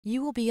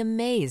You will be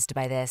amazed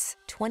by this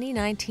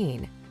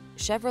 2019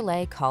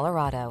 Chevrolet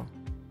Colorado.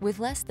 With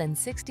less than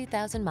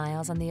 60,000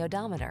 miles on the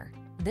odometer,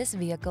 this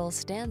vehicle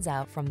stands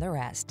out from the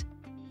rest.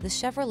 The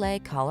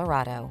Chevrolet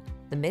Colorado,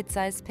 the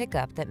midsize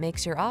pickup that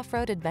makes your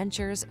off-road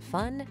adventures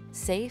fun,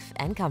 safe,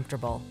 and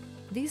comfortable.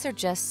 These are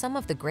just some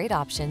of the great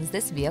options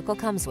this vehicle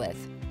comes with: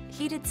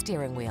 heated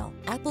steering wheel,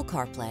 Apple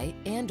CarPlay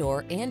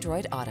and/or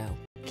Android Auto,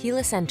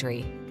 keyless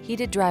entry,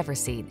 heated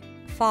driver's seat,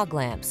 fog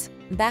lamps,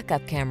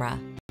 backup camera,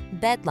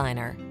 bed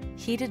liner,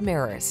 heated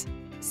mirrors,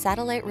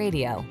 satellite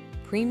radio,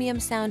 premium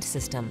sound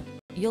system.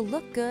 You'll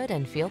look good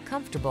and feel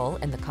comfortable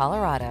in the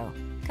Colorado.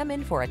 Come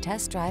in for a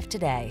test drive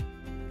today.